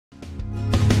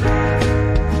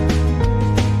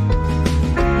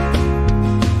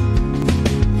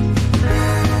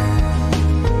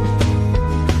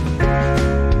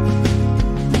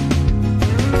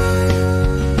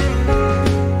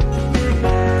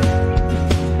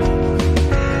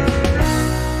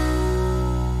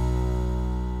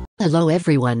Hello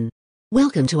everyone.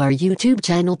 Welcome to our YouTube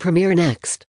channel Premiere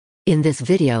Next. In this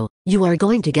video, you are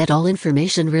going to get all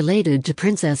information related to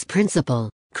Princess Principal,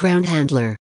 Crown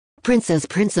Handler. Princess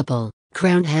Principal,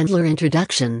 Crown Handler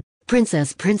Introduction.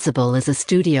 Princess Principal is a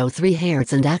Studio 3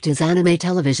 Hertz and Actas anime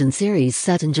television series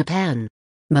set in Japan.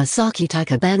 Masaki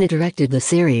Takabana directed the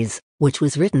series, which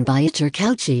was written by Ichiro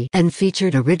Kouchi and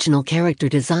featured original character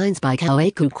designs by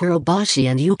Kawaku Kurobashi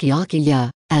and Yuki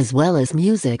Akiya, as well as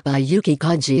music by Yuki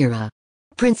Kajira.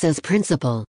 Princess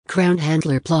Principal, Crown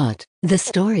Handler plot. The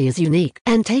story is unique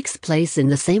and takes place in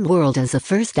the same world as the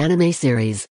first anime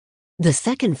series. The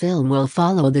second film will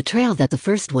follow the trail that the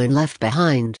first one left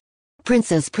behind.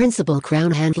 Princess Principal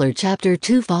Crown Handler Chapter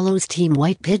 2 follows Team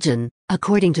White Pigeon,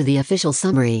 according to the official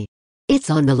summary. It's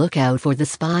on the lookout for the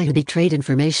spy who betrayed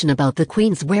information about the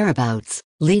Queen's whereabouts,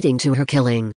 leading to her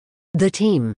killing. The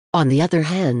team, on the other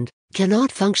hand,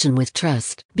 cannot function with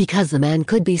trust because the man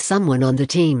could be someone on the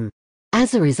team.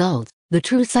 As a result, the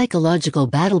true psychological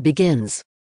battle begins.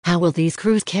 How will these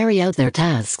crews carry out their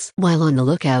tasks while on the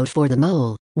lookout for the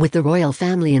mole, with the royal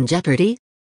family in jeopardy?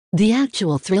 The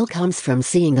actual thrill comes from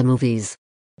seeing the movies.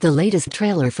 The latest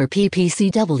trailer for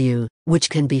PPCW, which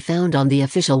can be found on the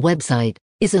official website,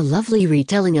 is a lovely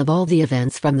retelling of all the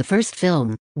events from the first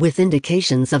film, with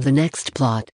indications of the next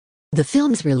plot. The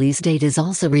film's release date is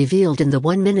also revealed in the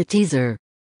 1-minute teaser.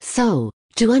 So,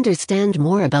 to understand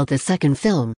more about the second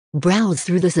film, browse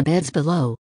through the subheads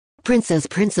below. Princess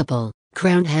Principal,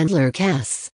 Crown Handler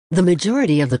casts. The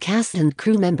majority of the cast and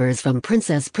crew members from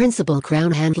Princess Principal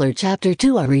Crown Handler Chapter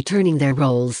 2 are returning their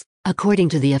roles, according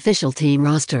to the official team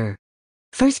roster.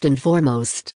 First and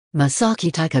foremost,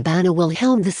 Masaki Takabana will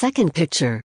helm the second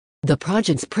picture. The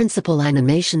project's principal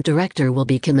animation director will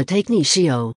be Kimatake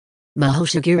Nishio.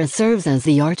 Mahoshigura serves as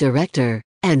the art director,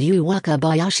 and Yu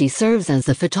Wakabayashi serves as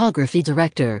the photography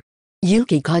director.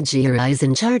 Yuki Kajira is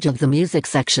in charge of the music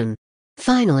section.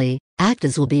 Finally,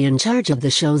 Actas will be in charge of the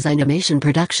show's animation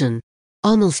production.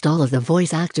 Almost all of the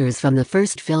voice actors from the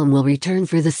first film will return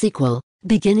for the sequel,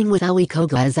 beginning with Aoi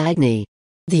Koga as Agni.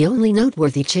 The only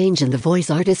noteworthy change in the voice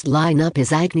artist lineup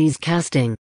is Agni's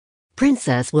casting.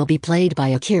 Princess will be played by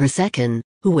Akira Sekin,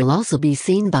 who will also be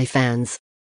seen by fans.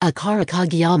 Akara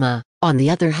Kageyama, on the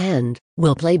other hand,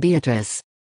 will play Beatrice.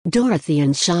 Dorothy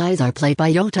and Shiz are played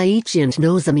by Yotaichi and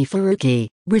Nozomi Furuki,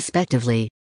 respectively.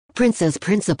 Princess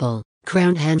Principal,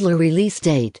 Crown Handler release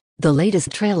date. The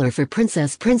latest trailer for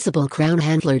Princess Principal Crown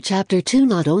Handler Chapter 2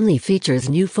 not only features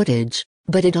new footage,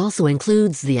 but it also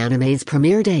includes the anime's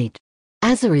premiere date.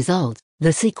 As a result,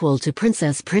 the sequel to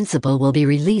Princess Principal will be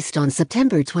released on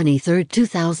September 23,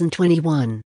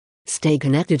 2021. Stay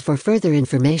connected for further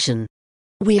information.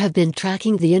 We have been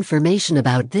tracking the information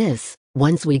about this.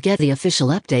 Once we get the official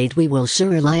update, we will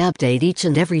surely update each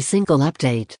and every single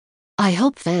update. I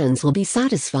hope fans will be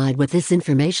satisfied with this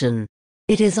information.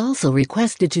 It is also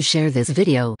requested to share this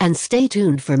video and stay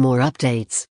tuned for more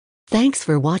updates. Thanks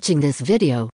for watching this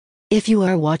video. If you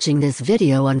are watching this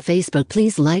video on Facebook,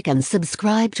 please like and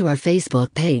subscribe to our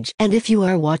Facebook page. And if you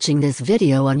are watching this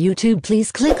video on YouTube,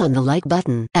 please click on the like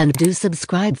button and do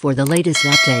subscribe for the latest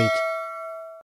update.